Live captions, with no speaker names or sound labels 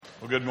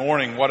Well, good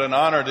morning. What an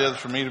honor it is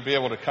for me to be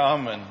able to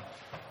come and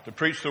to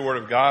preach the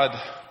Word of God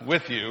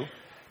with you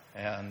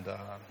and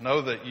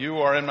know that you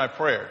are in my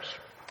prayers.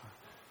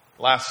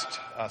 Last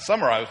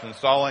summer I was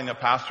installing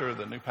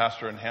the new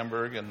pastor in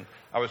Hamburg, and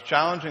I was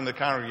challenging the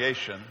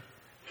congregation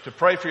to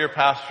pray for your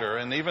pastor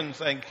and even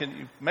saying, can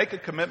you make a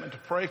commitment to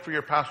pray for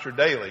your pastor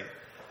daily?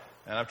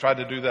 And I've tried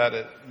to do that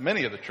at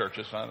many of the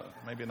churches,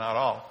 maybe not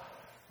all.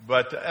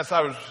 But as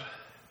I was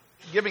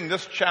giving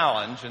this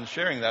challenge and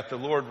sharing that, the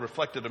Lord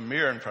reflected a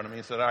mirror in front of me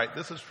and said, all right,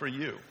 this is for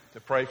you to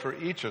pray for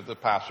each of the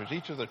pastors,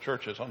 each of the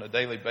churches on a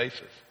daily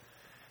basis.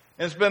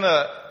 And it's been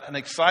an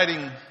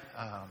exciting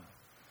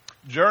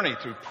journey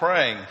through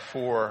praying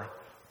for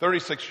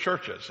 36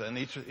 churches and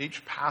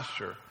each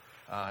pastor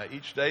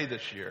each day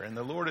this year. And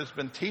the Lord has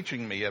been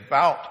teaching me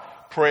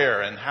about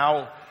prayer and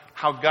how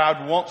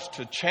God wants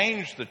to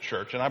change the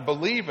church. And I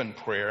believe in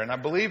prayer, and I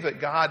believe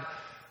that God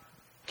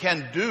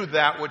can do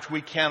that which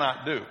we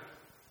cannot do.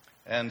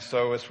 And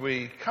so as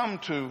we come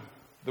to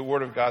the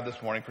Word of God this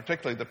morning,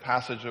 particularly the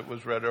passage that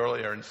was read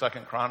earlier in 2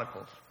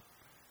 Chronicles,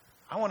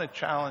 I want to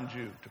challenge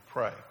you to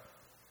pray.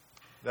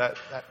 That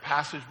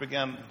passage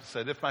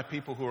said, if my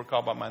people who are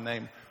called by my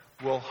name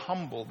will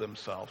humble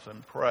themselves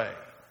and pray.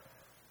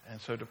 And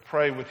so to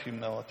pray with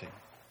humility.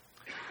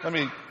 Let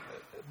me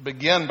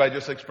begin by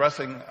just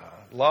expressing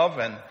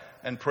love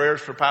and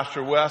prayers for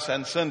Pastor Wes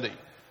and Cindy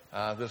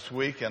this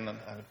week. And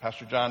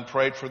Pastor John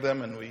prayed for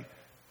them, and we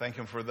thank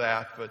him for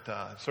that.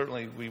 But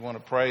certainly we want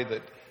to pray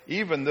that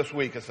even this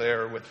week as they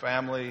are with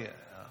family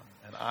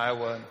in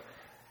Iowa and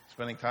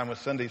spending time with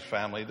Cindy's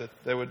family, that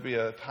there would be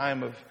a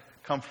time of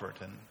comfort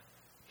and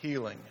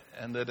healing,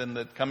 and that in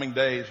the coming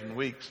days and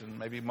weeks and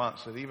maybe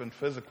months, that even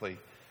physically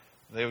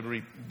they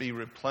would be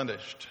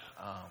replenished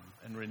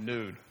and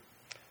renewed.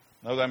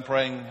 Know that I'm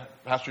praying,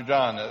 Pastor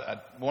John, I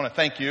want to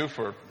thank you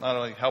for not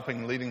only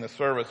helping leading the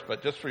service,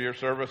 but just for your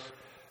service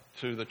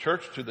to the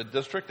church, to the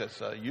district as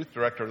a youth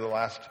director the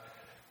last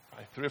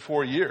 3 or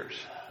 4 years,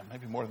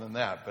 maybe more than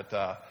that.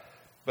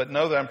 But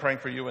know that I'm praying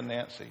for you and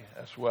Nancy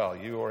as well.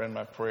 You are in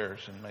my prayers,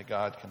 and may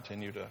God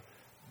continue to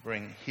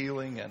bring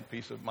healing and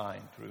peace of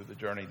mind through the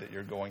journey that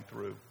you're going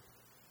through.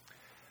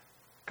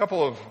 A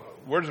couple of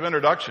words of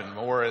introduction,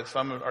 or as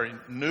some are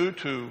new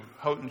to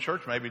Houghton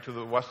Church, maybe to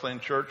the Wesleyan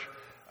Church.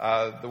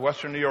 The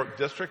Western New York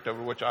district,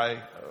 over which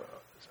I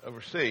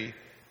oversee,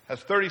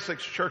 has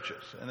 36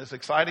 churches, and it's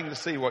exciting to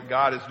see what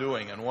God is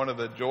doing. And one of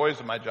the joys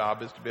of my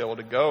job is to be able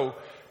to go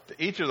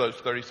to each of those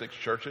 36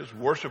 churches,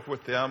 worship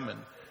with them,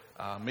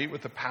 and meet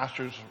with the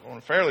pastors on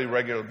a fairly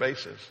regular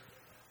basis.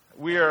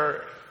 We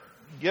are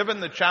given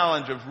the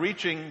challenge of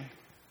reaching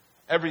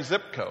every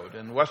zip code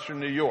in Western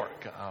New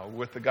York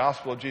with the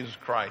gospel of Jesus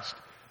Christ.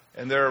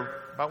 And there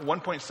are about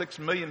 1.6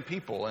 million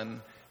people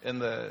in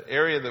the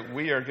area that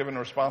we are given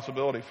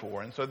responsibility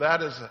for. And so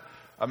that is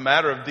a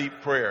matter of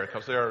deep prayer,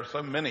 because there are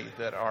so many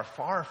that are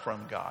far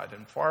from God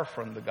and far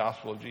from the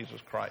gospel of Jesus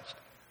Christ.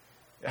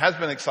 It has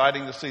been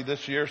exciting to see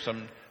this year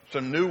some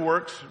new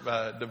works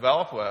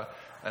develop.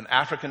 An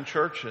African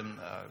church, and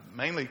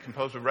mainly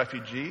composed of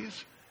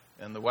refugees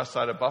in the west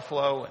side of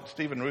Buffalo. And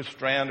Steve and Ruth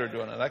Strand are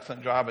doing an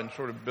excellent job in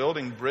sort of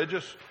building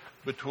bridges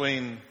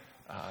between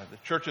the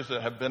churches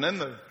that have been in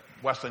the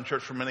Wesleyan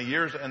Church for many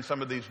years and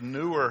some of these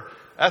newer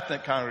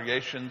ethnic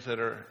congregations that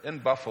are in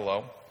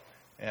Buffalo.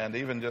 And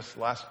even just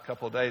the last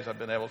couple of days, I've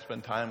been able to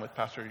spend time with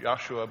Pastor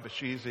Joshua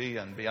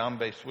Bashizi and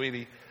Biambe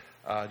Sweetie,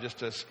 just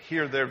to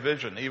hear their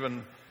vision.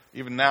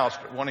 Even now,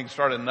 wanting to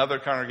start another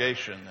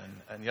congregation.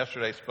 And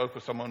yesterday spoke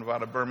with someone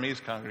about a Burmese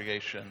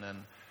congregation.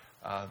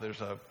 And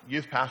there's a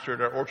youth pastor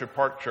at our Orchard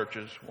Park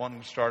churches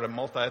wanting to start a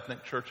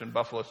multi-ethnic church in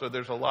Buffalo. So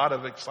there's a lot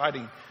of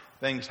exciting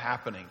things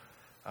happening.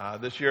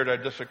 This year at our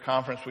district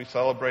conference, we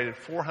celebrated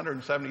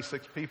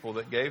 476 people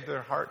that gave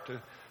their heart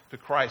to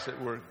Christ,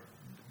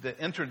 that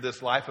entered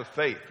this life of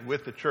faith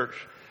with the church.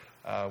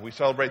 We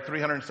celebrate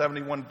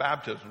 371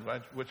 baptisms,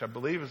 which I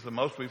believe is the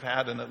most we've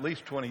had in at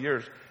least 20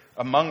 years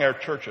among our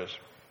churches.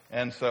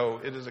 And so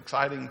it is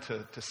exciting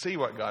to see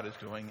what God is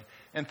doing.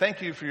 And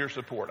thank you for your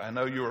support. I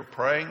know you are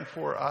praying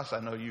for us. I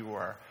know you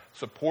are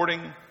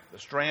supporting the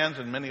Strands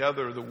and many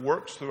other of the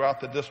works throughout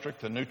the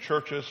district, the new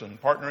churches,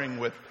 and partnering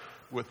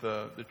with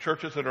the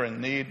churches that are in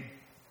need.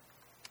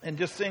 And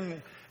just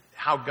seeing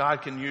how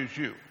God can use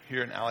you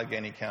here in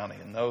Allegheny County.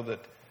 And know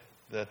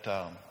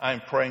that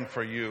I'm praying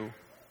for you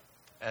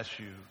as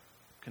you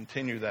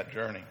continue that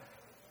journey.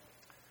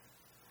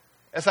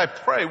 As I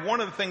pray,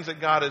 one of the things that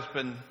God has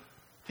been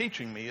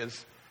teaching me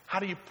is, how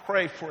do you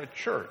pray for a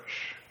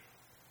church?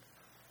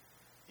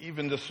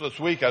 Even this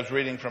week I was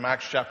reading from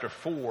Acts chapter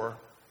 4.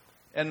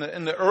 And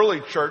in the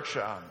early church,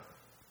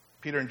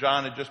 Peter and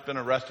John had just been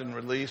arrested and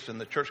released,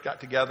 and the church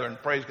got together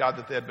and praised God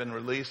that they had been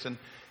released. And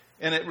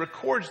it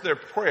records their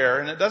prayer,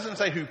 and it doesn't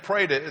say who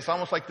prayed it. It's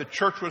almost like the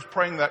church was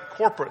praying that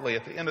corporately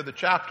at the end of the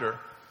chapter.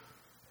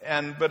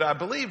 But I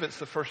believe it's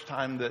the first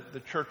time that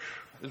the church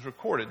is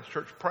recorded, the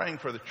church praying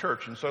for the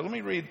church. And so let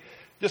me read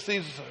just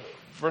these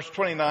verse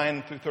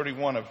 29 through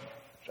 31 of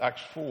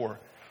Acts 4.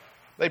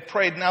 They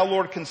prayed, now,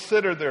 Lord,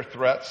 consider their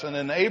threats and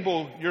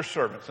enable your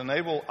servants,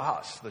 enable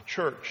us, the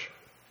church,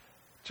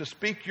 to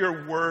speak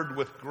your word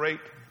with great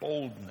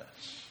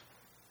boldness.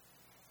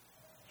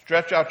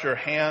 Stretch out your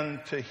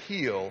hand to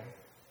heal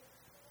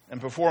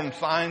and perform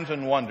signs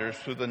and wonders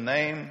through the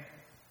name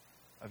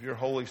of your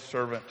holy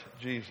servant,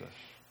 Jesus.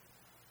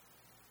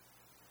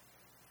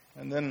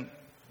 And then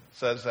it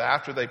says that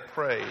after they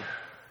prayed,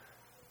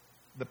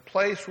 the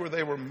place where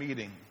they were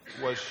meeting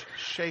was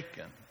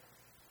shaken,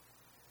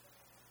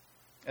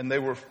 and they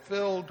were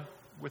filled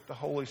with the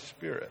Holy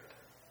Spirit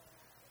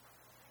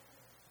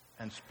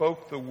and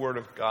spoke the word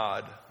of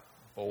God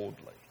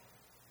boldly.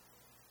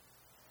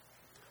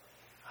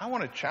 I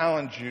want to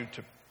challenge you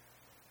to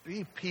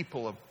be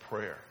people of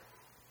prayer,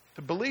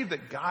 to believe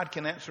that God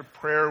can answer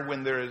prayer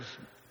when there is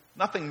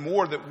nothing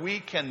more that we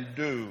can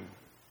do,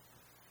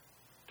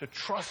 to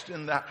trust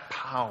in that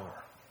power.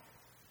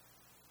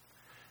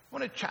 I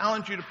want to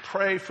challenge you to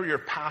pray for your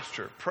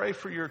pastor, pray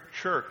for your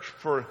church,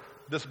 for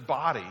this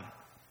body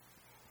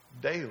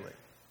daily.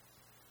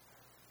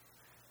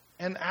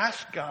 And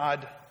ask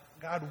God,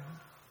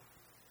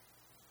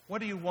 what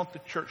do you want the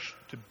church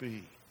to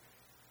be?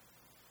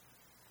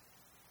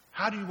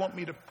 How do you want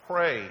me to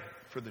pray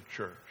for the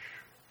church?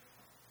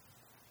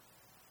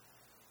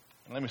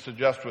 And let me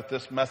suggest with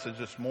this message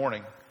this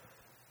morning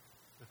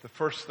that the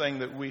first thing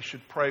that we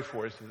should pray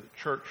for is that the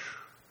church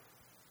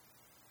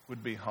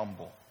would be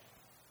humble.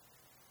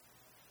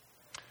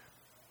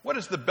 What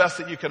is the best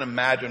that you can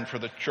imagine for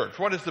the church?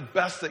 What is the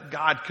best that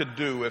God could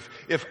do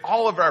if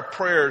all of our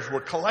prayers were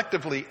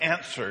collectively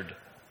answered?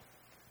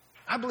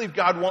 I believe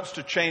God wants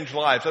to change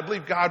lives. I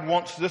believe God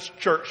wants this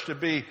church to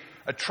be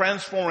a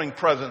transforming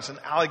presence in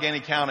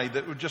Allegheny County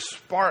that would just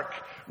spark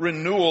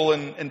renewal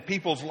in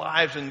people's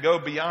lives and go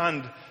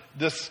beyond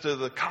this to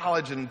the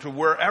college and to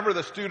wherever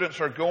the students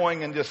are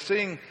going, and just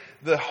seeing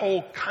the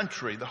whole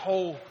country, the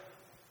whole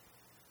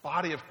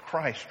body of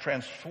Christ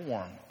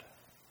transformed.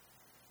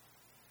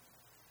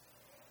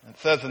 It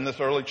says in this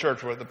early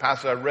church, where the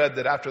passage I read,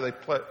 that after they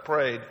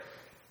prayed,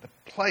 the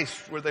place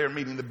where they were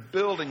meeting, the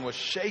building was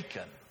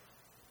shaken,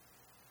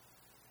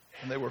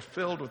 and they were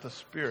filled with the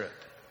Spirit.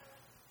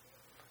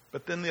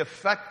 But then the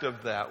effect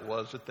of that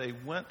was that they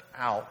went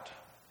out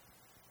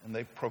and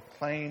they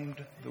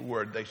proclaimed the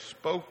word. They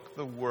spoke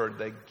the word.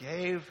 They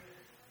gave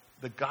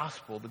the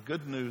gospel, the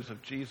good news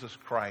of Jesus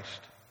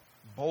Christ,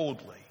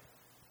 boldly.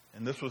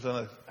 And this was in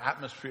an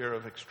atmosphere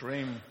of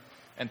extreme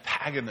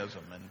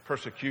antagonism and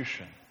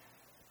persecution.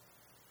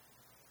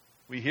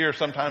 We hear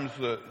sometimes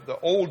the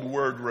old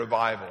word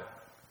revival.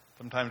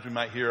 Sometimes we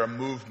might hear a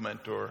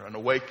movement or an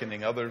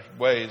awakening, other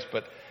ways.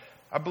 But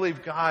I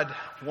believe God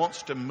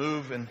wants to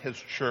move in His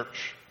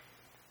church.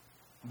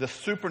 The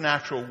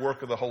supernatural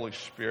work of the Holy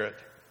Spirit.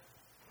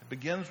 It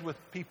begins with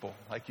people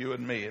like you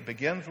and me. It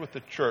begins with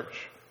the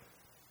church,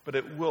 but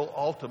it will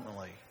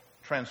ultimately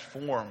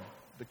transform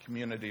the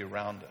community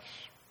around us.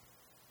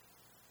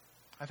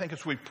 I think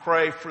as we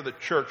pray for the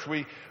church,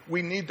 we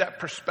need that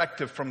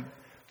perspective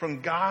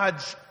from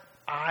God's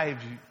eye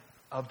view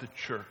of the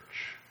church.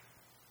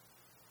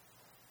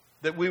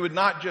 That we would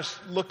not just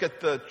look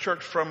at the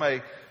church from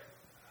a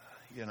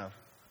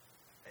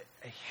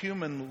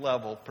human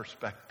level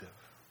perspective,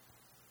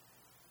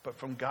 but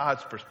from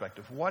God's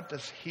perspective. What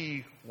does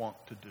He want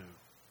to do?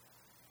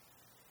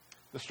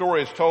 The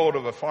story is told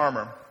of a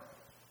farmer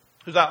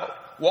who's out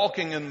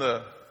walking in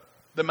the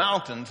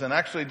mountains and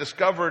actually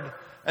discovered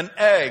an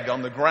egg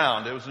on the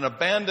ground. It was an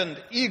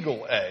abandoned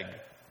eagle egg.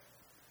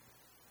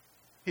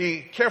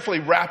 He carefully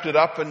wrapped it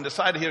up and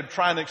decided he would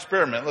try an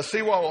experiment. Let's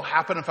see what will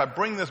happen if I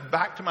bring this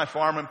back to my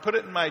farm and put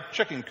it in my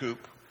chicken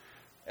coop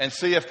and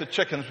see if the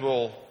chickens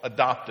will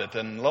adopt it.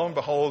 And lo and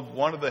behold,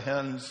 one of the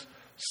hens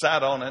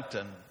sat on it,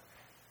 and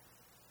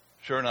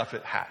sure enough,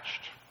 it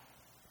hatched.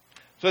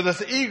 So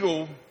this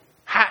eagle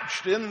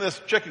hatched in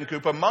this chicken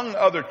coop among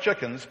other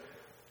chickens.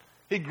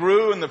 He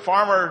grew, and the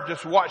farmer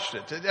just watched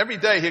it. Every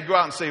day he'd go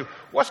out and see,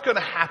 what's going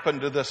to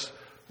happen to this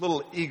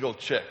little eagle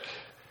chick?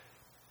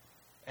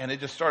 And it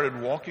just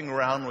started walking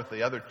around with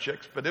the other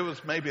chicks, but it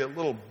was maybe a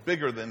little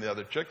bigger than the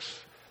other chicks.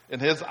 In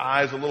his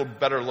eyes, a little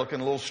better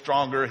looking, a little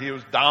stronger. He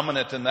was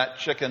dominant in that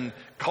chicken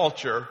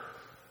culture.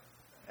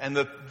 And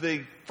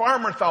the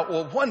farmer thought,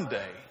 well, one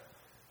day,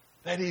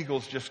 that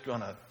eagle's just going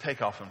to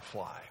take off and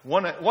fly.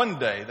 One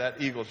day, that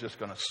eagle's just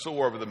going to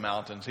soar over the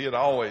mountains. He had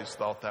always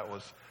thought that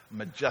was a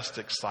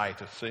majestic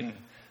sight of seeing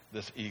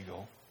this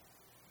eagle.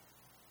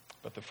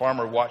 But the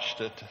farmer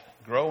watched it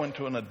grow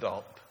into an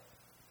adult,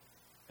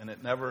 and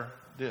it never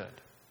did.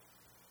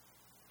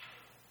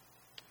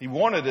 He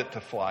wanted it to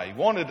fly. He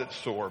wanted it to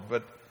soar,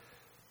 but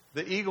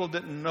the eagle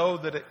didn't know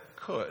that it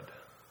could.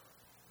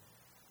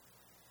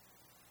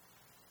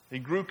 He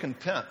grew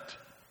content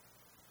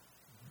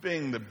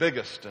being the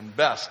biggest and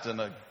best in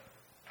a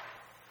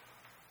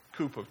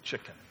coop of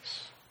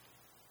chickens.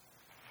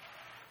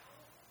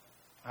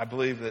 I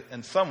believe that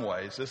in some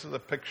ways this is a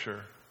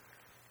picture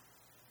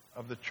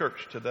of the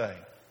church today.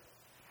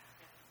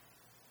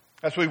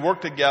 As we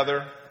work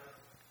together,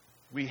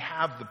 we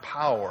have the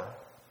power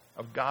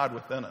of God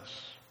within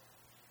us.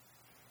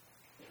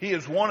 He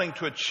is wanting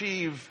to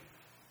achieve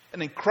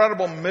an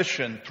incredible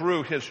mission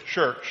through His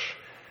church.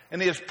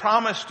 And He has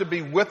promised to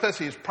be with us.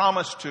 He has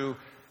promised to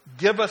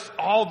give us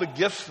all the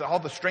gifts, all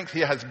the strength.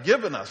 He has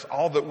given us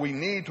all that we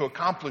need to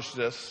accomplish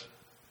this.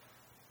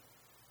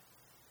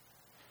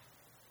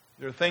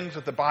 There are things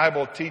that the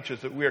Bible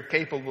teaches that we are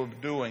capable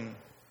of doing,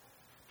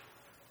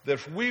 that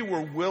if we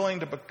were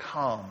willing to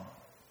become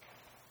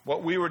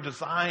what we were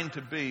designed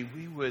to be,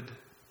 we would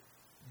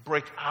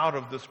break out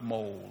of this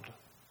mold.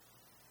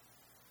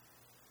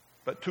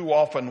 But too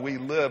often we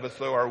live as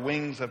though our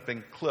wings have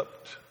been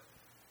clipped,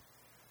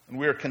 and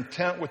we are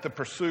content with the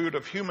pursuit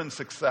of human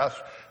success,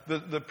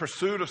 the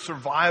pursuit of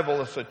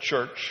survival as a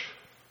church.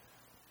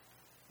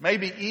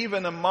 Maybe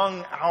even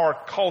among our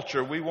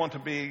culture, we want to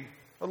be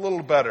a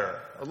little better,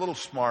 a little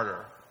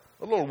smarter,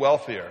 a little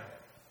wealthier,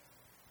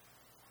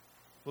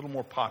 a little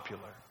more popular.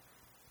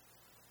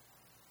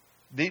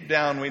 Deep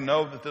down, we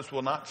know that this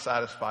will not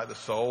satisfy the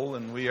soul,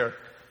 and we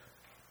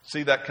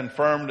see that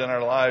confirmed in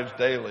our lives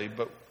daily,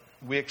 but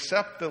we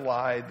accept the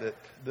lie that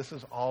this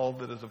is all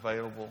that is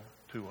available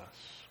to us.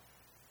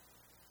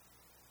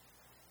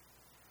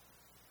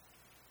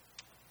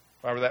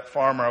 If I were that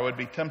farmer, I would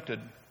be tempted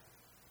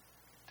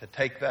to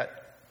take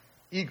that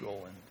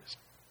eagle and just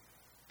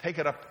take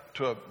it up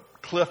to a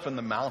cliff in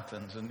the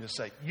mountains and just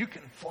say, you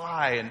can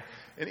fly,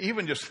 and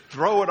even just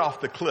throw it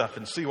off the cliff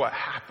and see what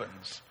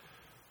happens.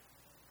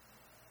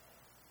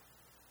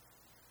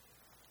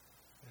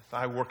 If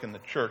I work in the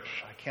church,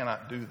 I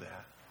cannot do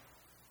that.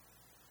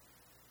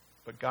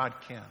 But God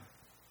can.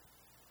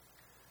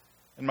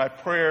 And my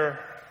prayer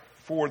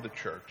for the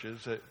church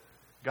is that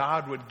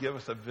God would give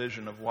us a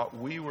vision of what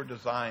we were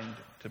designed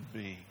to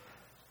be.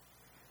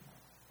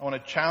 I want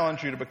to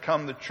challenge you to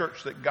become the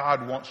church that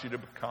God wants you to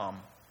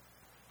become.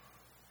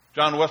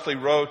 John Wesley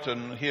wrote,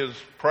 and he is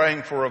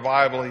praying for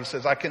revival, he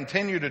says, I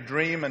continue to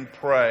dream and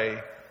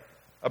pray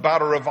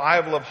about a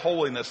revival of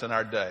holiness in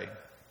our day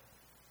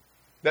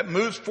that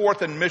moves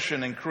forth in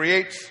mission and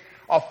creates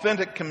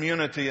authentic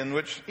community in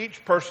which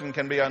each person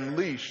can be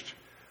unleashed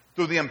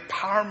through the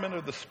empowerment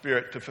of the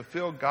Spirit to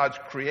fulfill God's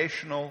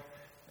creational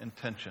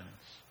intentions.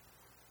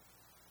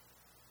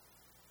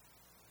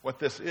 What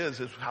this is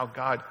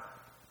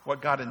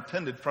what God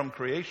intended from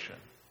creation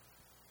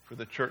for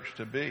the church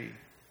to be.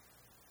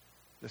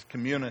 This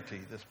community,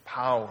 this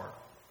power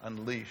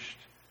unleashed.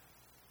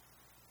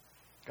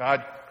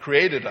 God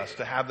created us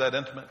to have that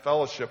intimate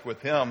fellowship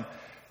with Him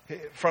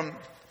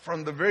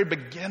from the very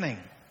beginning.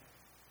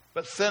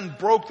 But sin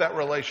broke that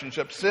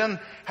relationship. Sin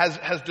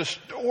has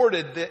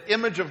distorted the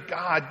image of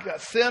God.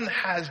 Sin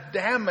has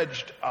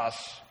damaged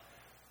us,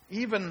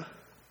 even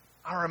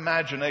our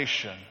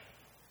imagination.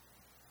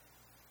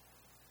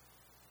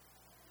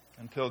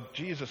 Until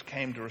Jesus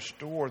came to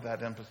restore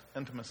that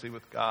intimacy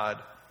with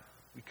God,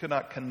 we could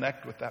not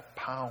connect with that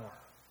power.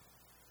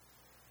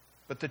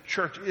 But the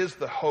church is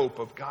the hope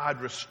of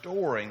God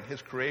restoring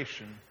His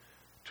creation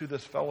to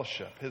this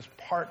fellowship. His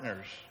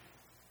partners.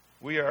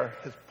 We are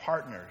His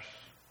partners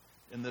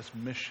in this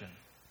mission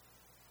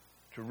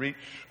to reach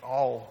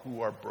all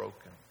who are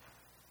broken.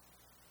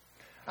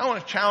 I want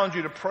to challenge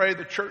you to pray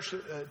the church,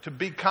 to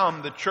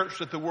become the church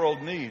that the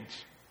world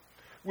needs.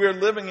 We're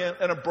living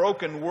in a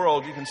broken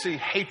world. You can see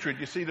hatred,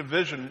 you see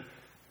division.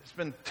 It's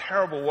been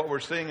terrible what we're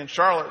seeing in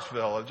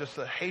Charlottesville, just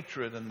the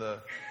hatred and the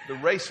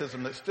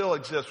racism that still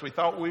exists. We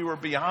thought we were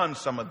beyond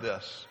some of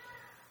this.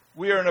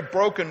 We are in a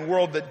broken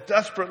world that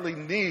desperately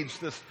needs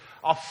this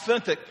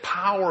authentic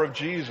power of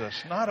Jesus,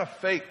 not a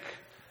fake,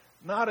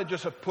 not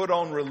just a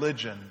put-on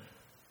religion,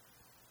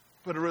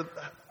 but a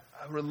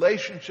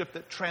relationship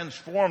that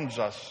transforms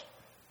us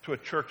to a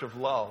church of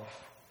love.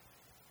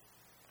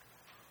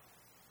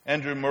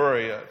 Andrew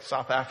Murray, a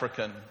South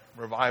African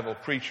revival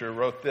preacher,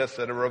 wrote this,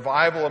 that a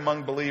revival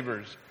among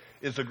believers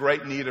is a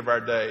great need of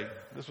our day.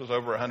 This was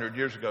over 100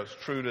 years ago. It's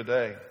true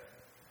today.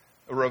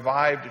 A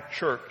revived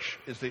church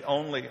is the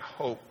only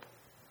hope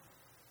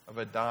of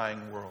a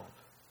dying world.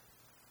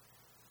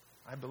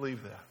 I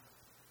believe that.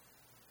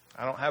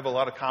 I don't have a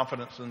lot of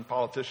confidence in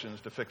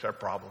politicians to fix our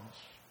problems.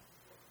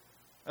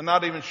 I'm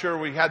not even sure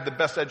we had the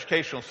best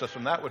educational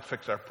system that would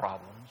fix our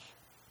problems.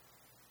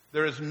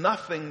 There is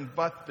nothing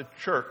but the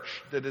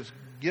church that is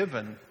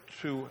given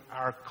to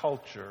our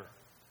culture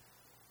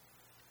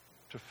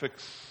to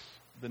fix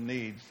the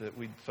needs that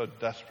we so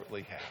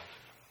desperately have.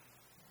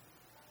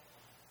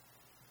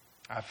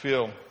 I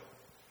feel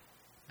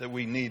that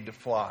we need to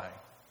fly.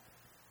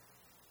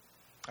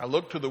 I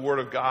look to the Word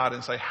of God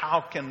and say,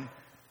 how can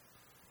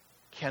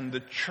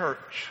the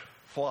church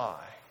fly?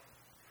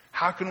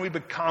 How can we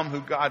become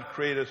who God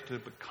created us to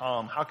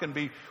become? How can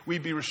we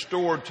be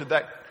restored to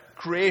that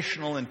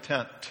creational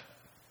intent?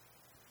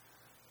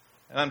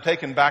 And I'm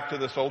taken back to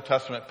this Old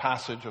Testament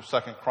passage of 2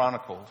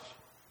 Chronicles,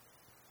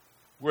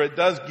 where it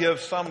does give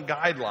some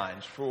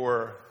guidelines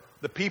for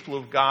the people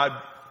of God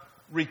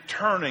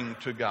returning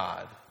to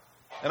God.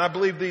 And I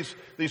believe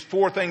these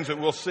four things that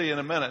we'll see in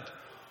a minute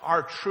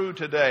are true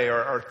today,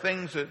 are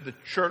things that the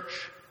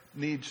church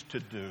needs to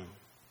do.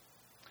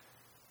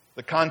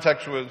 The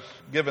context was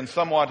given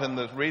somewhat in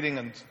the reading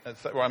in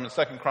 2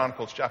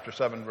 Chronicles chapter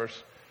 7,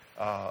 verse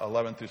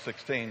 11 through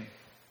 16.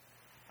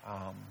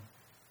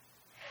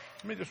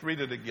 Let me just read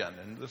it again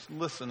and just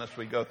listen as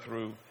we go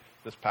through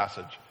this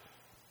passage.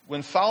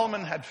 When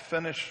Solomon had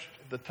finished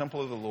the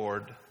temple of the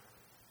Lord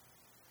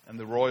and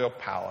the royal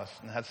palace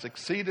and had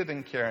succeeded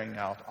in carrying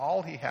out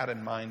all he had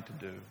in mind to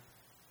do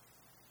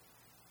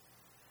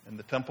in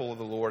the temple of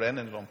the Lord and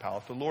in his own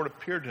palace, the Lord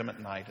appeared to him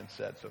at night and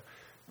said, so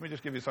let me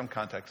just give you some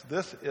context.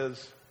 This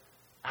is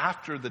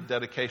after the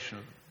dedication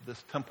of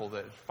this temple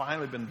that has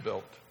finally been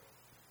built.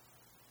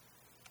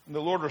 And the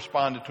Lord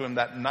responded to him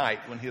that night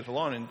when he was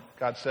alone, and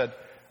God said,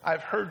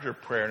 I've heard your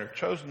prayer and have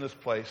chosen this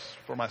place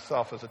for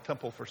myself as a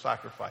temple for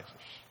sacrifices.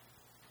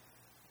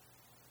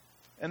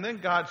 And then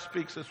God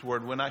speaks this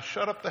word, when I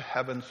shut up the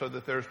heavens so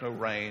that there's no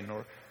rain,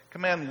 or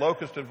command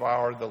locusts to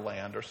devour the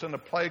land, or send a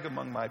plague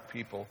among my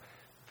people.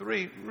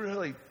 3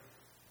 really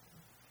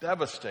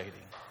devastating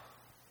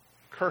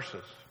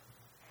curses,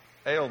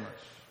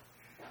 ailments,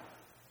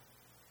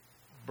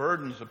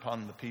 burdens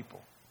upon the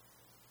people.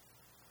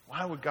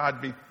 Why would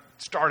God be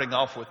starting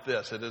off with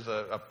this? It is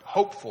a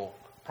hopeful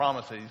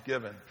promise that he's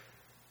given.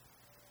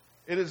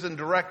 It is in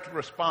direct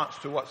response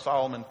to what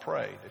Solomon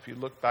prayed. If you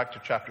look back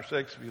to chapter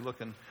 6, if you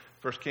look in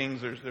 1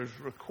 Kings, there's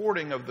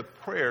recording of the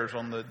prayers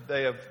on the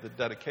day of the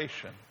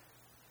dedication.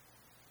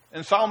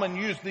 And Solomon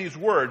used these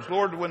words,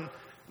 Lord, when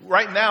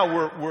right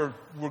now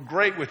we're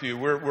great with you,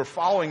 we're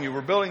following you,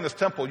 we're building this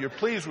temple, you're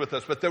pleased with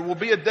us, but there will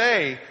be a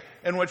day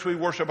in which we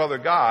worship other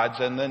gods,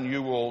 and then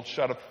you will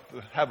shut up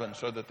the heavens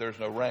so that there's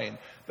no rain.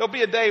 There'll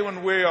be a day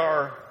when we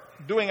are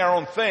doing our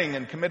own thing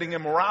and committing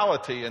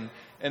immorality and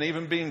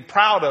even being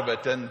proud of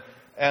it,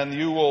 and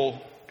you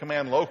will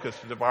command locusts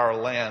to devour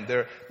land.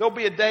 There'll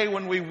be a day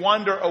when we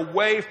wander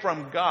away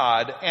from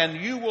God, and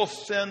you will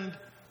send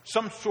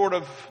some sort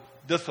of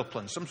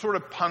discipline, some sort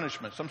of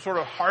punishment, some sort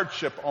of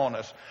hardship on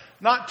us.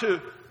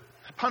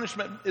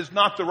 Punishment is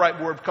not the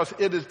right word because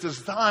it is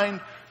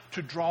designed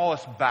to draw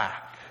us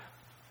back.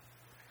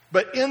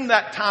 But in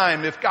that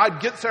time, if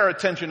God gets our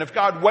attention, if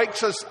God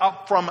wakes us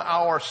up from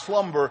our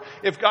slumber,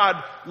 if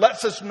God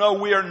lets us know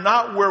we are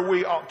not where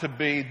we ought to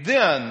be,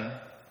 then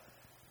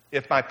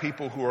if my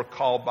people who are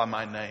called by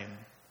my name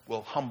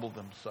will humble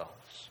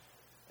themselves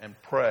and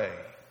pray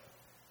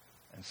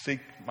and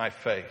seek my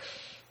face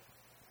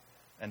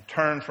and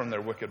turn from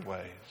their wicked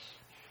ways,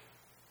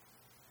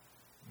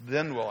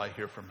 then will I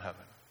hear from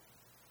heaven.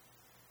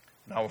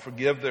 And I will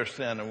forgive their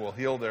sin and will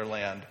heal their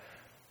land.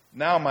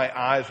 Now my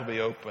eyes will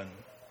be open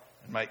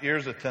and my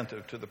ears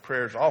attentive to the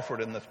prayers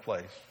offered in this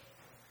place.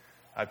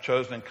 I've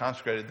chosen and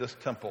consecrated this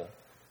temple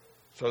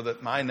so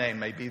that my name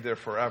may be there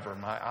forever.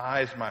 My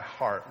eyes, my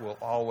heart will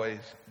always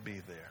be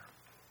there.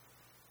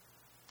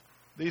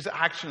 These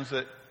actions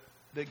that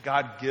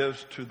God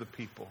gives to the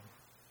people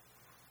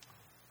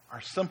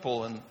are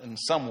simple in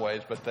some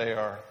ways, but they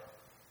are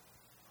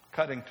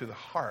cutting to the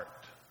heart.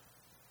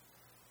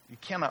 You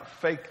cannot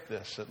fake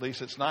this. At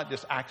least it's not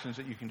just actions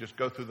that you can just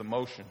go through the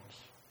motions.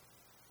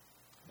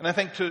 And I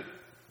think to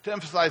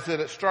emphasize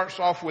that it starts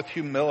off with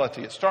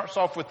humility. It starts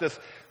off with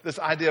this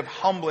idea of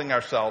humbling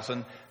ourselves.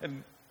 And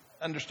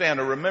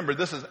understand or remember,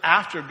 this is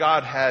after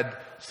God had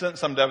sent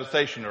some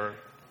devastation, or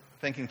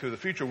thinking through the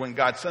future, when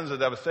God sends a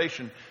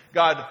devastation,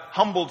 God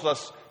humbles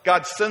us.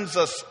 God sends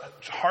us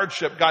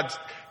hardship.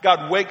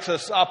 God wakes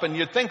us up. And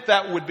you'd think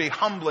that would be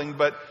humbling,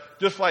 but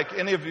just like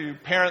any of you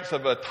parents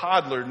of a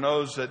toddler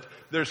knows that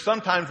there's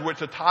sometimes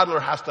which a toddler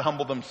has to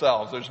humble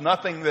themselves. There's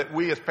nothing that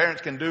we as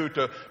parents can do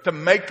to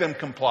make them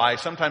comply.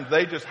 Sometimes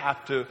they just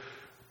have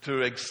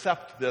to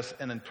accept this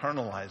and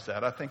internalize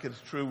that. I think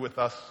it's true with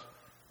us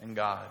and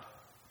God.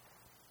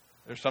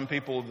 There's some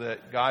people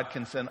that God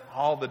can send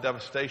all the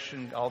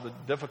devastation, all the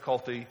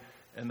difficulty,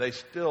 and they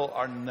still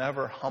are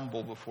never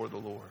humble before the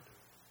Lord.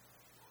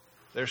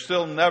 They're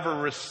still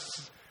never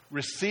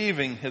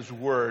receiving His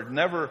word,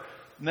 never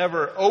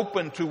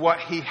open to what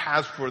He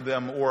has for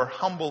them or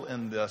humble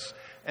in this.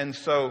 And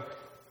so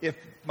if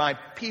my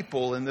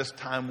people in this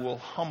time will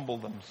humble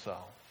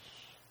themselves,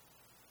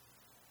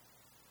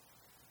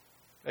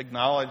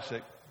 acknowledge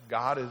that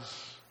God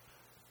is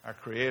our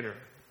Creator,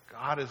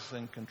 God is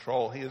in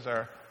control, He is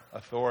our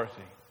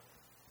authority.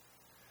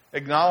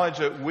 Acknowledge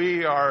that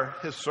we are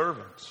His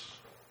servants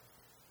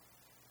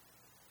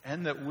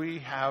and that we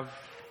have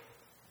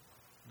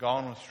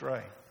gone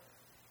astray.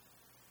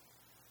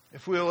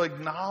 If we'll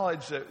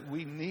acknowledge that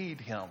we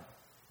need Him,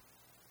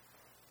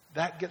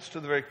 that gets to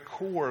the very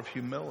core of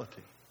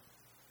humility.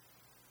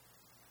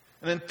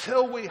 And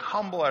until we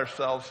humble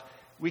ourselves,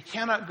 we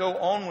cannot go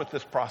on with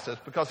this process,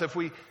 because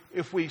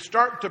if we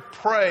start to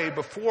pray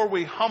before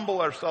we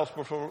humble ourselves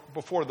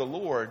before the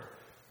Lord,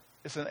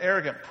 it's an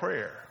arrogant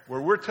prayer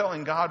where we're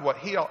telling God what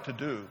He ought to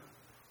do.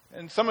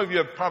 And some of you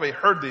have probably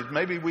heard these.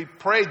 Maybe we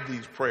prayed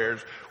these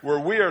prayers where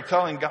we are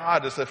telling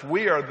God as if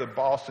we are the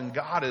boss and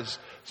God is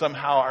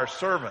somehow our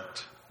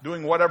servant,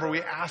 doing whatever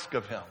we ask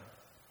of Him.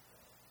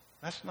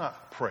 That's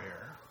not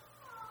prayer.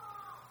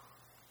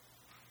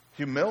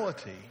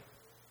 Humility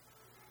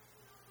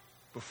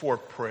before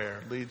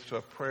prayer leads to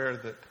a prayer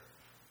that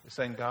is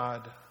saying,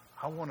 God,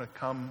 I want to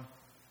come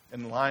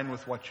in line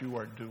with what you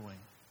are doing.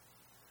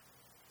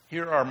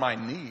 Here are my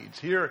needs.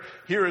 Here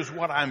is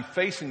what I'm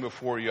facing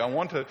before you. I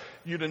want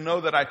you to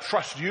know that I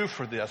trust you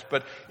for this.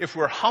 But if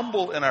we're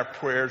humble in our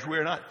prayers, we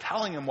are not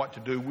telling him what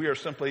to do. We are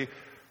simply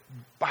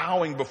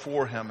bowing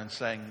before him and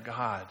saying,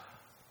 God,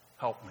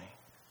 help me.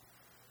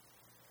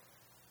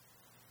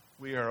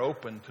 We are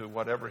open to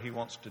whatever he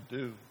wants to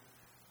do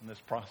in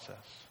this process.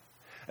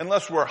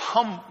 Unless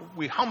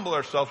we humble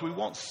ourselves, we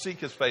won't seek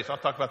his face. I'll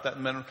talk about that in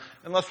a minute.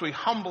 Unless we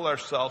humble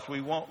ourselves, we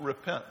won't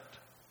repent.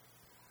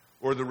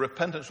 Or the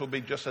repentance will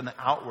be just an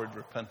outward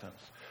repentance.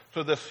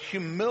 So this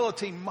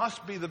humility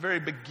must be the very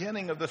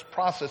beginning of this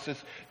process.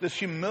 This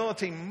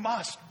humility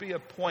must be a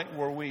point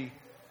where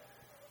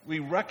we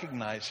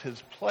recognize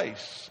his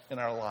place in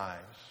our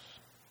lives.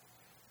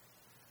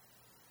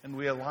 And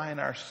we align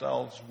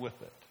ourselves with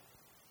it.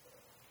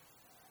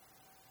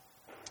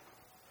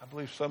 I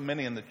believe so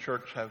many in the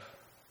church have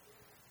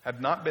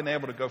not been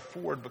able to go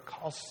forward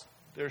because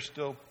they're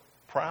still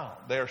proud.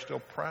 They are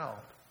still proud.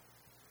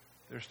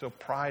 There's still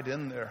pride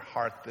in their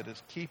heart that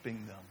is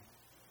keeping them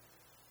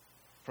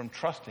from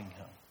trusting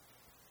him.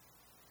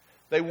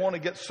 They want to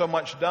get so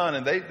much done,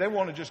 and they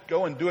want to just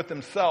go and do it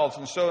themselves.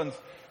 And so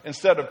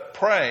instead of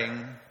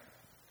praying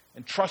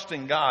and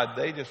trusting God,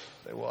 they just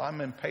say, well, I'm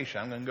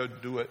impatient. I'm going to go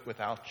do it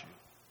without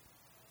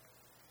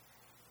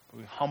you.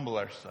 We humble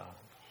ourselves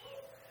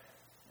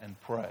and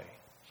pray.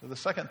 So the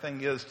second thing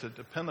is to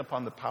depend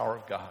upon the power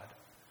of God.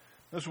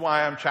 This is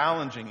why I'm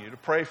challenging you to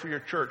pray for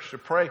your church, to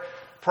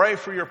pray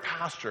for your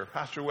pastor,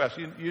 Pastor West.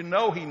 You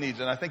know he needs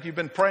it. And I think you've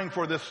been praying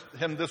for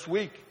him this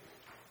week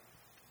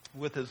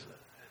with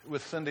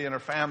Cindy and her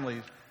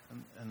families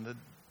and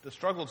the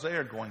struggles they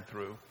are going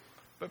through.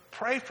 But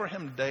pray for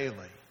him daily.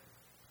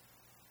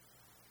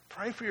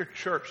 Pray for your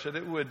church that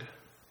it would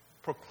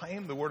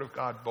proclaim the word of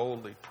God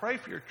boldly. Pray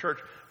for your church.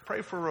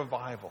 Pray for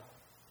revival.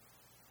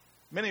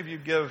 Many of you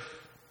give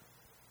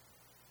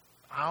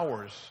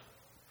hours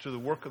to the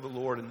work of the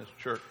Lord in this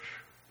church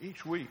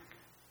each week.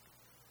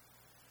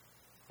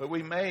 But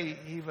we may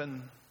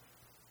even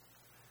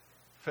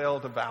fail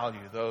to value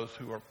those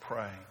who are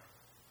praying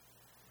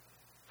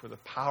for the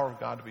power of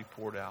God to be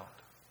poured out.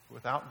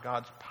 Without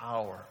God's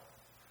power,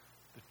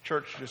 the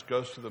church just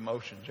goes through the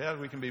motions. Yeah,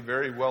 we can be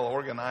very well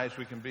organized.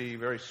 We can be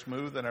very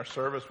smooth in our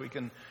service. We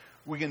can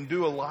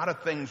do a lot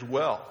of things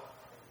well.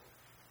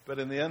 But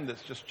in the end,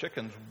 it's just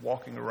chickens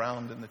walking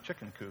around in the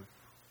chicken coop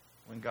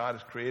when God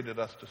has created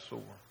us to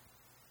soar.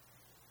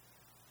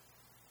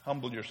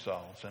 Humble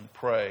yourselves and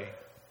pray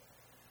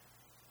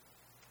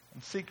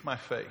and seek my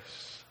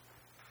face.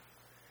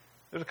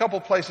 There's a couple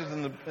places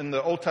in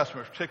the Old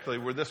Testament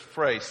particularly where this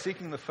phrase,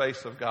 seeking the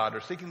face of God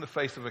or seeking the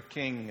face of a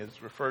king, is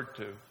referred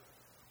to.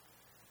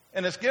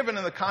 And it's given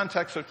in the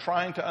context of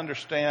trying to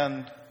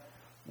understand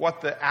what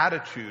the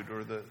attitude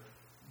or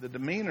the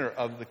demeanor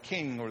of the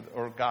king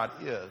or God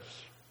is.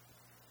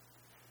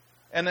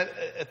 And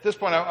at this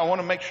point, I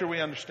want to make sure we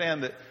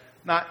understand that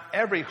not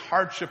every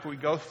hardship we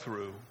go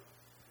through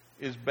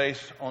is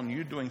based on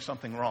you doing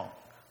something wrong.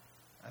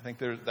 I think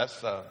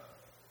that's a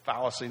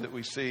fallacy that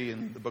we see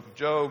in the book of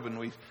Job,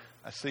 and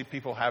I see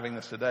people having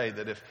this today,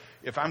 that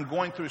if I'm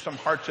going through some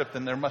hardship,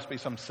 then there must be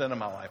some sin in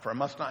my life, or I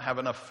must not have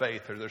enough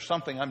faith, or there's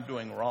something I'm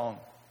doing wrong.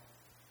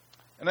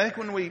 And I think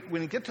when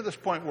we get to this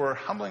point where we're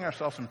humbling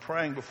ourselves and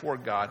praying before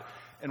God,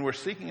 and we're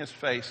seeking his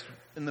face,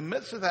 in the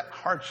midst of that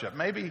hardship,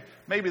 maybe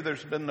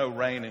there's been no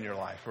rain in your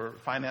life, or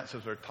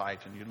finances are tight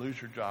and you lose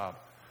your job.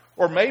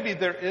 Or maybe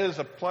there is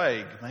a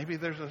plague. Maybe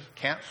there's a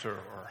cancer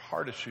or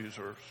heart issues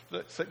or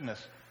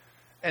sickness.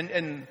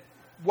 And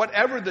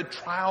whatever the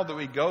trial that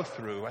we go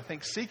through, I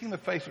think seeking the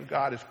face of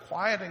God is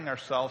quieting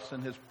ourselves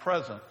in his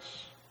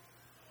presence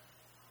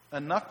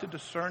enough to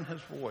discern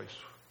his voice.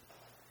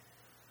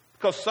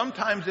 Because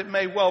sometimes it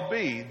may well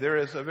be there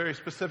is a very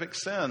specific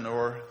sin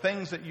or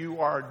things that you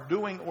are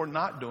doing or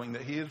not doing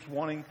that he is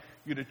wanting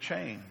you to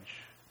change.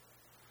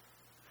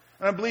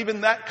 And I believe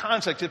in that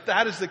context, if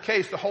that is the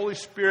case, the Holy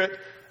Spirit,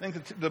 I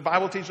think the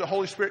Bible teaches the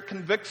Holy Spirit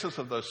convicts us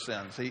of those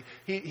sins.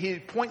 He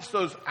points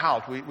those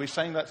out. We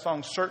sang that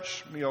song,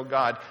 Search Me, O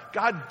God.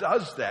 God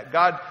does that.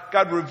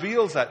 God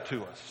reveals that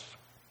to us.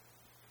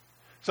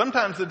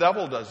 Sometimes the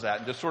devil does that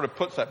and just sort of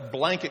puts that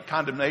blanket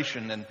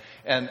condemnation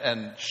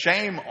and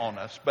shame on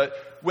us. But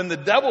when the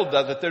devil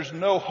does it, there's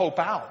no hope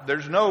out.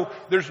 There's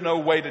no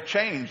way to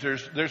change.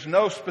 There's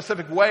no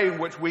specific way in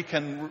which we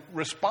can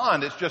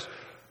respond. It's just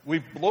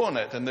we've blown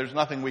it and there's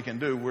nothing we can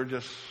do. We're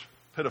just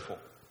pitiful.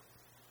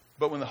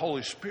 But when the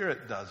Holy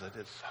Spirit does it,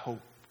 it's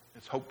hope.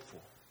 It's hopeful.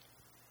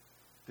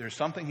 There's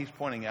something he's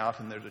pointing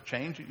out, and there's a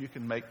change that you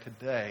can make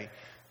today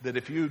that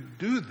if you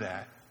do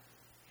that,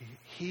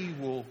 he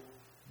will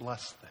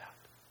bless that.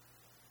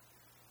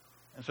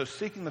 And so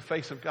seeking the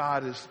face of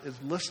God is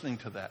listening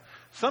to that.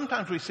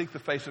 Sometimes we seek the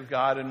face of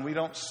God and we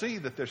don't see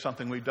that there's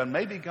something we've done.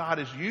 Maybe God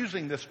is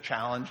using this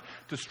challenge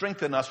to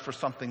strengthen us for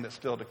something that's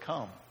still to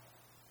come.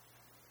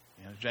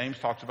 James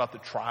talks about the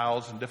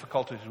trials and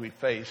difficulties we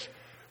face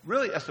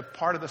really as a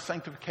part of the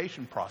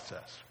sanctification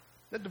process.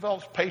 It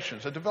develops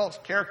patience, it develops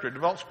character, it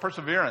develops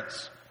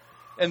perseverance.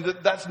 And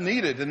that's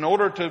needed in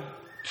order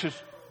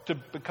to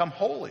become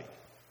holy.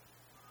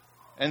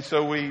 And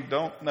so we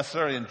don't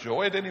necessarily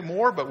enjoy it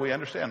anymore, but we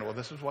understand, well,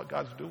 this is what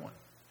God's doing.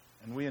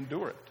 And we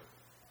endure it.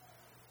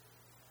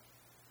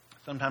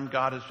 Sometimes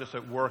God is just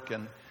at work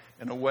in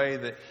a way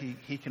that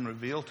He can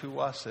reveal to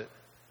us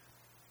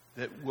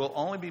that will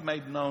only be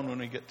made known when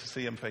we get to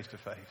see Him face to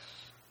face.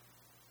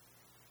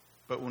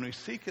 But when we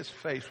seek His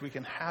face, we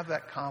can have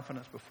that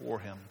confidence before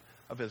Him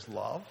of His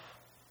love,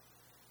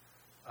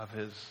 of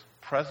His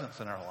presence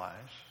in our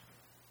lives,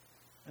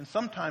 and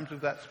sometimes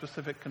of that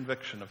specific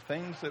conviction of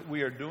things that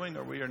we are doing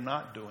or we are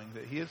not doing,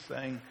 that He is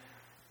saying,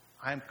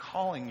 I am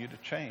calling you to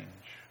change.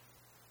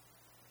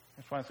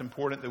 That's why it's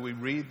important that we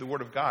read the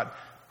Word of God,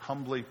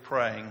 humbly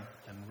praying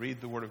and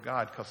read the Word of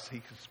God, because He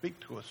can speak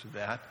to us through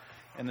that.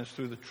 And it's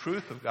through the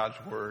truth of God's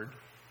Word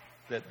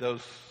that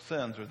those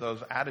sins or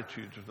those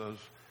attitudes or those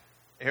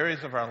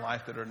areas of our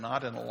life that are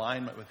not in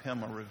alignment with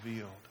Him are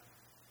revealed.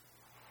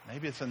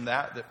 Maybe it's in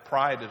that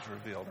pride is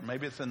revealed. Or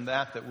maybe it's in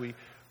that we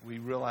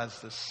realize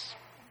this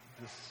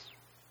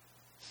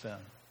sin.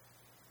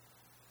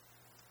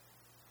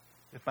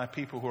 If my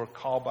people who are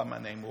called by my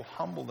name will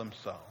humble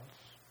themselves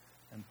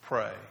and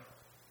pray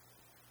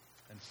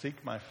and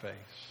seek my face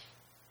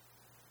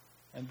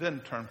and then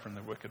turn from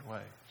their wicked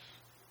ways,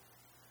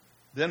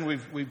 then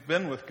we've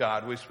been with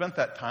God. We've spent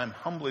that time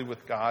humbly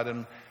with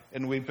God,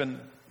 and we've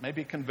been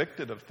maybe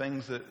convicted of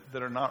things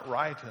that are not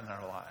right in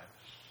our lives.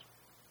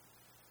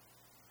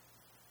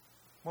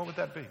 What would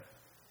that be?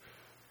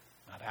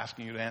 Not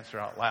asking you to answer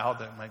out loud.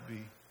 That might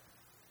be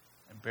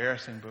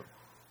embarrassing, but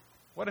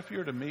what if you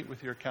were to meet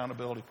with your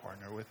accountability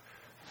partner, with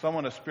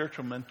someone, a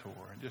spiritual mentor,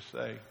 and just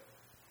say,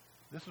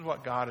 this is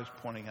what God is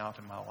pointing out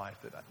in my life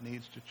that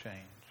needs to change.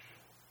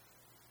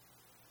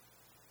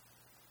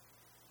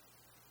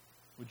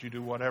 Would you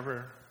do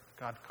whatever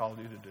God called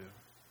you to do?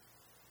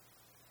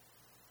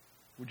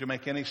 Would you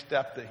make any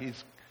step that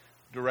He's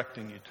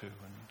directing you to?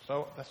 And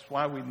so that's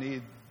why we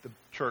need the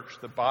church,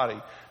 the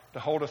body, to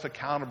hold us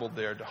accountable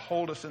there, to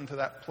hold us into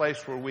that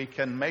place where we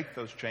can make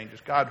those changes.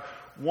 God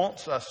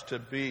wants us to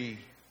be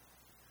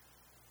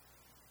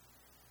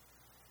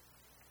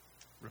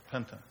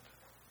repentant,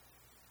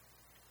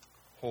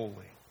 holy.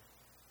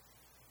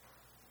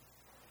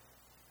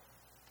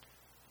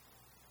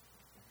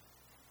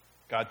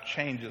 God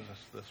changes us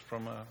this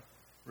from a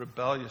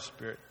rebellious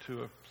spirit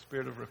to a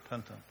spirit of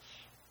repentance.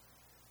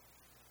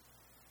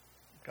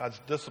 God's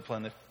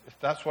discipline, if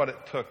that's what it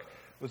took,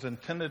 was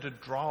intended to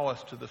draw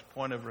us to this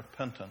point of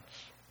repentance.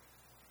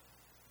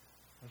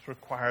 This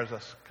requires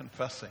us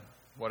confessing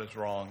what is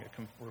wrong.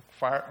 It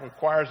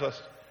requires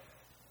us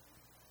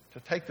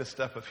to take the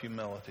step of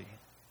humility,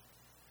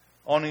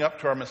 owning up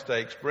to our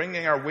mistakes,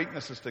 bringing our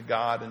weaknesses to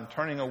God, and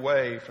turning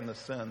away from the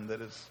sin that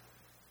is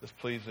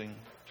displeasing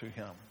to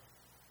Him.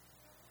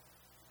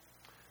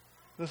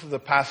 This is a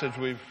passage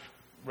we've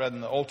read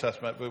in the Old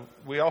Testament, but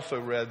we also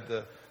read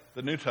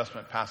the New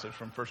Testament passage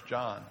from 1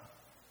 John.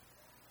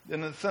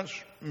 In a sense,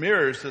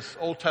 mirrors this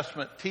Old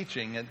Testament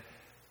teaching. It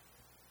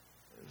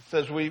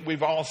says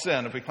we've all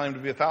sinned. If we claim to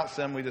be without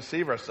sin, we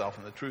deceive ourselves,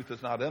 and the truth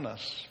is not in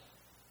us.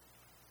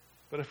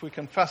 But if we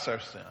confess our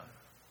sin,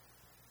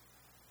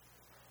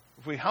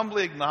 if we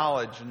humbly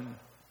acknowledge, and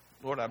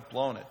Lord, I've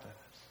blown it.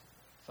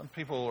 Some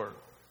people are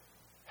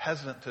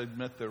hesitant to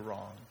admit they're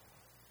wrong.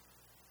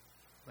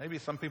 Maybe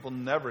some people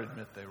never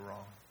admit they're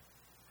wrong.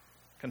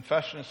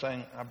 Confession is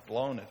saying, I've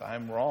blown it.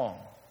 I'm wrong.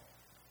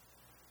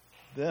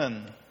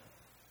 Then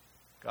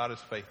God is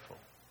faithful.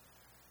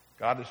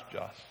 God is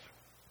just.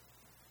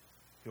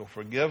 He'll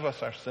forgive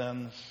us our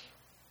sins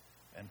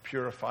and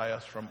purify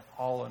us from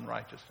all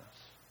unrighteousness.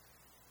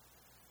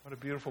 What a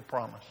beautiful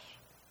promise.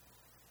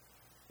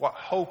 What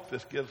hope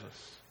this gives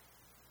us.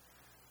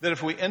 That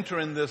if we enter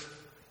in this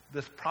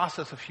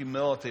process of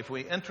humility, if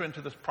we enter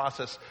into this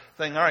process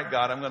saying, all right,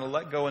 God, I'm going to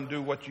let go and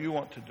do what you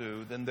want to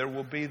do, then there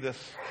will be this,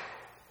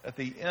 at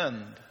the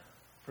end,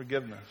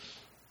 forgiveness.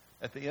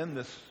 At the end,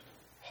 this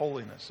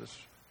holiness, this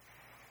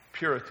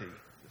purity,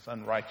 this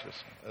unrighteousness,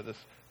 this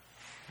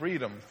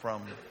freedom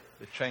from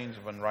the chains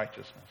of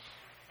unrighteousness.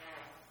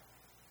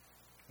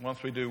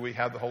 Once we do, we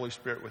have the Holy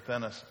Spirit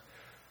within us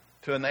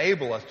to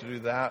enable us to do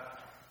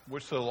that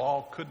which the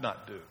law could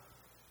not do,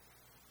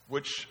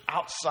 which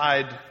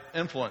outside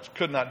influence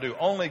could not do.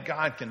 Only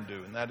God can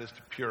do, and that is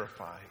to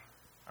purify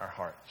our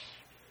hearts.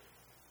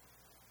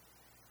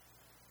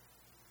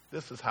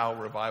 This is how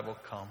revival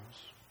comes.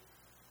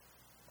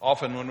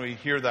 Often when we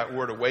hear that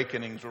word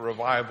awakenings or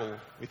revival,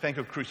 we think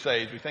of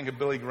crusades. We think of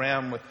Billy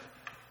Graham with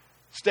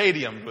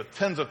stadiums with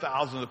tens of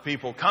thousands of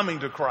people coming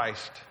to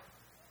Christ.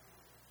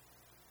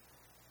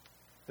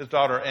 His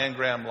daughter Anne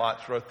Graham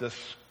Lotz wrote this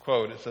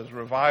quote. It says,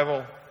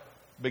 revival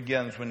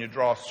begins when you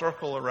draw a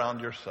circle around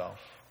yourself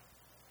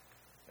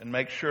and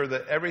make sure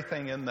that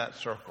everything in that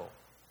circle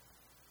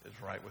is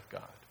right with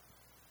God.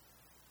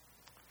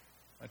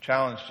 My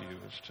challenge to you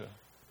is to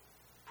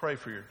pray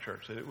for your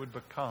church, that it would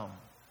become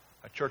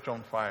a church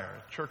on fire,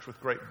 a church with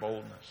great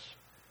boldness,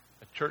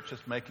 a church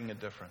that's making a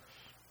difference.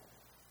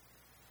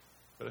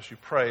 But as you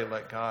pray,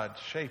 let God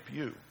shape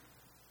you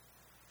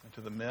into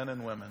the men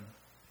and women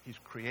He's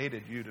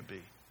created you to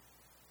be.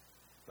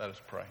 Let us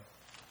pray.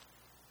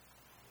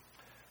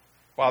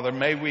 Father,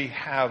 may we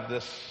have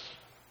this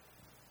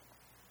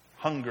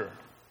hunger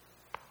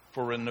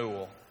for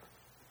renewal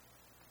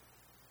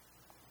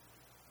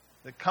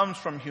that comes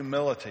from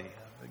humility,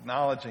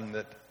 acknowledging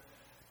that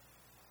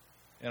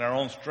in our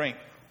own strength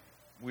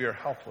we are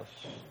helpless,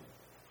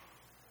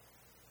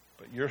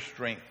 but your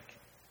strength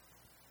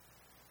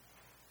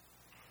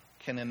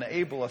can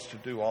enable us to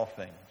do all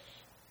things.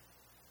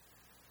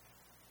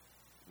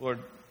 Lord,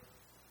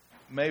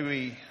 may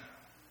we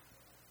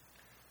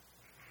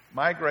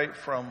migrate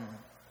from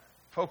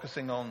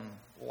focusing on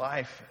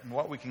life and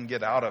what we can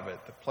get out of it,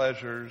 the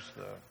pleasures,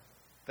 the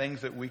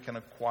things that we can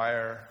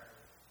acquire,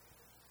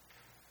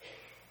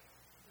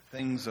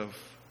 things of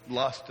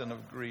lust and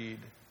of greed,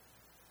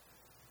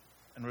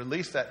 and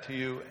release that to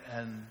you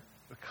and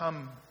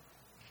become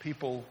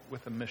people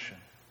with a mission,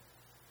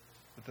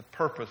 with a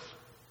purpose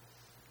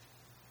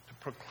to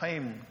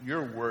proclaim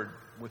your word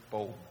with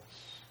boldness.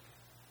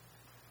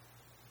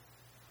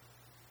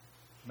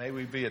 May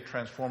we be a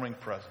transforming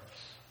presence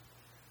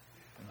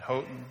in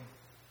Houghton,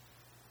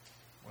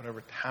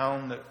 whatever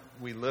town that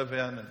we live in,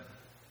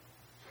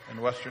 and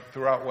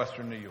throughout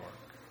Western New York.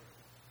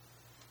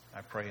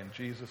 I pray in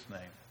Jesus' name.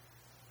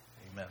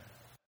 Amen.